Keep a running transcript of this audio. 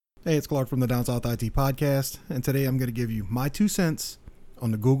Hey, it's Clark from the Down South IT Podcast, and today I'm going to give you my 2 cents on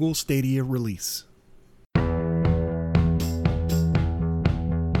the Google Stadia release.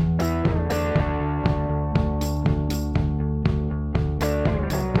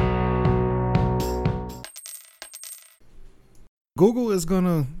 Google is going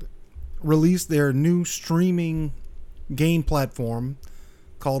to release their new streaming game platform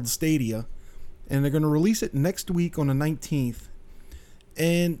called Stadia, and they're going to release it next week on the 19th.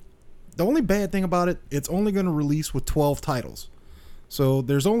 And the only bad thing about it, it's only going to release with 12 titles. So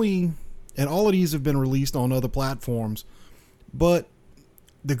there's only, and all of these have been released on other platforms, but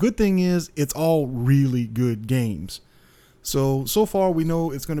the good thing is it's all really good games. So far we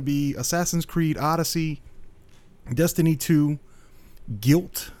know it's going to be Assassin's Creed Odyssey, Destiny 2,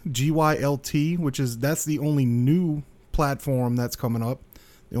 Gylt, Gylt, that's the only new platform that's coming up.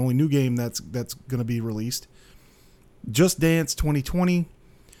 The only new game that's going to be released. Just Dance 2020,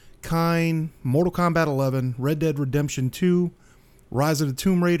 Kine, Mortal Kombat 11, Red Dead Redemption 2, Rise of the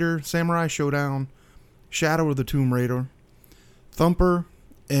Tomb Raider, Samurai Showdown, Shadow of the Tomb Raider, Thumper,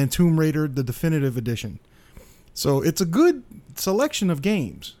 and Tomb Raider the Definitive Edition. So it's a good selection of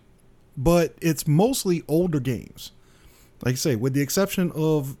games, but it's mostly older games. Like I say, with the exception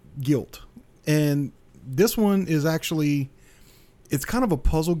of Gylt. And this one is actually, it's kind of a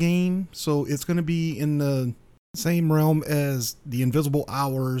puzzle game, so it's going to be in the same realm as the Invisible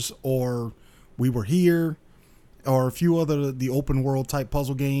Hours or We Were Here or a few other the open world type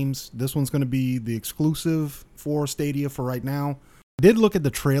puzzle games. This one's going to be the exclusive for Stadia for right now. I did look at the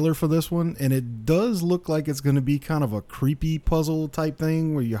trailer for this one, and it does look like it's going to be kind of a creepy puzzle type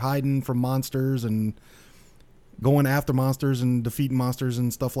thing where you're hiding from monsters and going after monsters and defeating monsters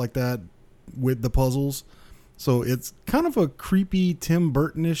and stuff like that with the puzzles. So it's kind of a creepy Tim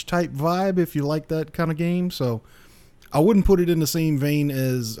Burton-ish type vibe if you like that kind of game. So I wouldn't put it in the same vein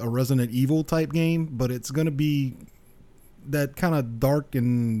as a Resident Evil type game, but it's going to be that kind of dark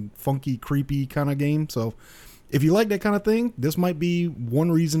and funky, creepy kind of game. So if you like that kind of thing, this might be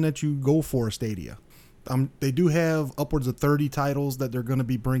one reason that you go for Stadia. They do have upwards of 30 titles that they're going to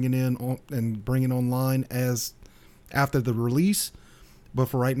be bringing in and bringing online as after the release. But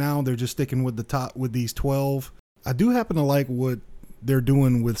for right now, they're just sticking with with these 12. I do happen to like what they're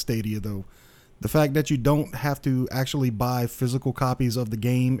doing with Stadia, though. The fact that you don't have to actually buy physical copies of the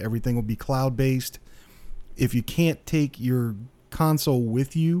game. Everything will be cloud-based. If you can't take your console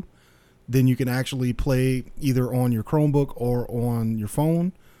with you, then you can actually play either on your Chromebook or on your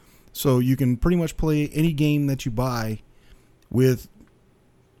phone. So you can pretty much play any game that you buy with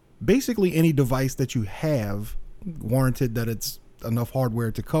basically any device that you have, warranted that it's enough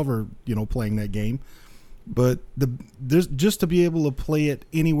hardware to cover, playing that game. But there's just to be able to play it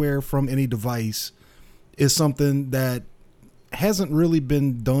anywhere from any device is something that hasn't really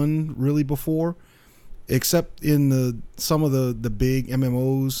been done really before, except in some of the big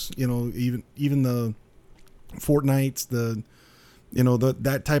MMOs, even the Fortnites,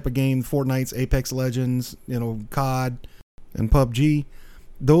 that type of game, Fortnite's, Apex Legends, COD and PUBG.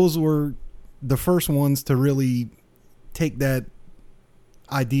 Those were the first ones to really take that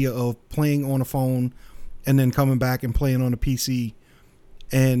idea of playing on a phone and then coming back and playing on a PC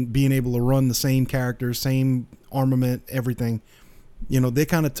and being able to run the same characters, same armament, everything. They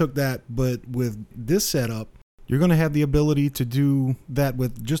kind of took that, but with this setup, you're going to have the ability to do that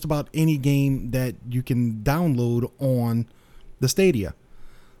with just about any game that you can download on the Stadia.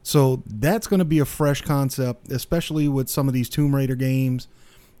 So that's going to be a fresh concept, especially with some of these Tomb Raider games.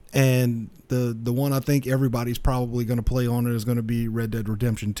 And the one I think everybody's probably going to play on it is going to be Red Dead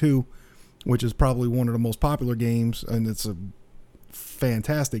Redemption 2, which is probably one of the most popular games, and it's a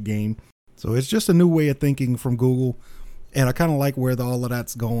fantastic game. So it's just a new way of thinking from Google, and I kind of like where all of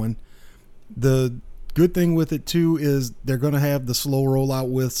that's going. The good thing with it too is they're going to have the slow rollout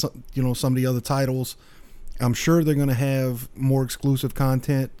with some of the other titles. I'm sure they're going to have more exclusive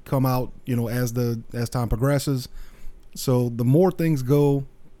content come out, as time progresses. So the more things go,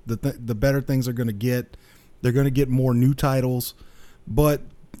 the better things are going to get. They're going to get more new titles, but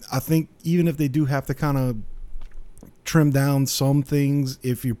I think even if they do have to kind of trim down some things,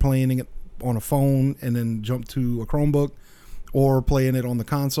 if you're playing it on a phone and then jump to a Chromebook or playing it on the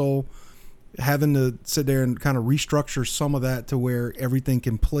console, having to sit there and kind of restructure some of that to where everything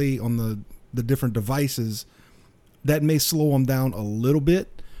can play on the different devices, that may slow them down a little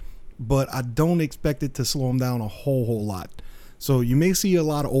bit, but I don't expect it to slow them down a whole lot. So you may see a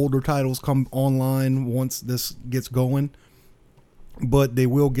lot of older titles come online once this gets going, but they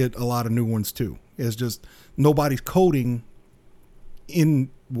will get a lot of new ones too. It's just nobody's coding in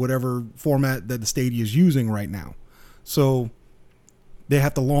whatever format that the Stadia is using right now. So they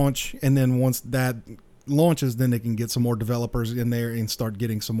have to launch, and then once that launches, then they can get some more developers in there and start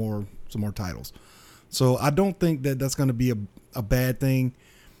getting some more titles. So I don't think that that's going to be a bad thing.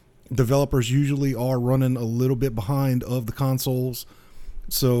 Developers usually are running a little bit behind of the consoles.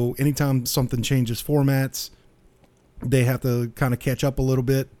 So anytime something changes formats, they have to kind of catch up a little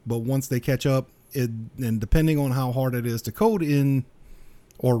bit. But once they catch up, and depending on how hard it is to code in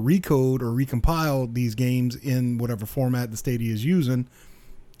or recode or recompile these games in whatever format the Stadia is using,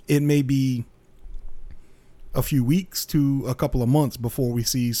 it may be a few weeks to a couple of months before we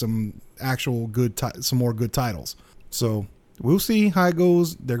see some actual some more good titles. So we'll see how it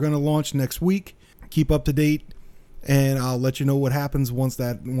goes. They're going to launch next week. Keep up to date, and I'll let you know what happens once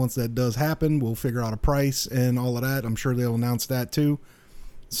that does happen. We'll figure out a price and all of that. I'm sure they'll announce that too.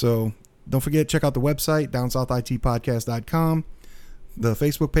 So don't forget, check out the website, downsouthitpodcast.com, the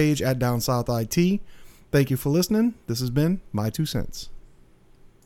Facebook page at DownSouthIT. Thank you for listening. This has been My 2 Cents.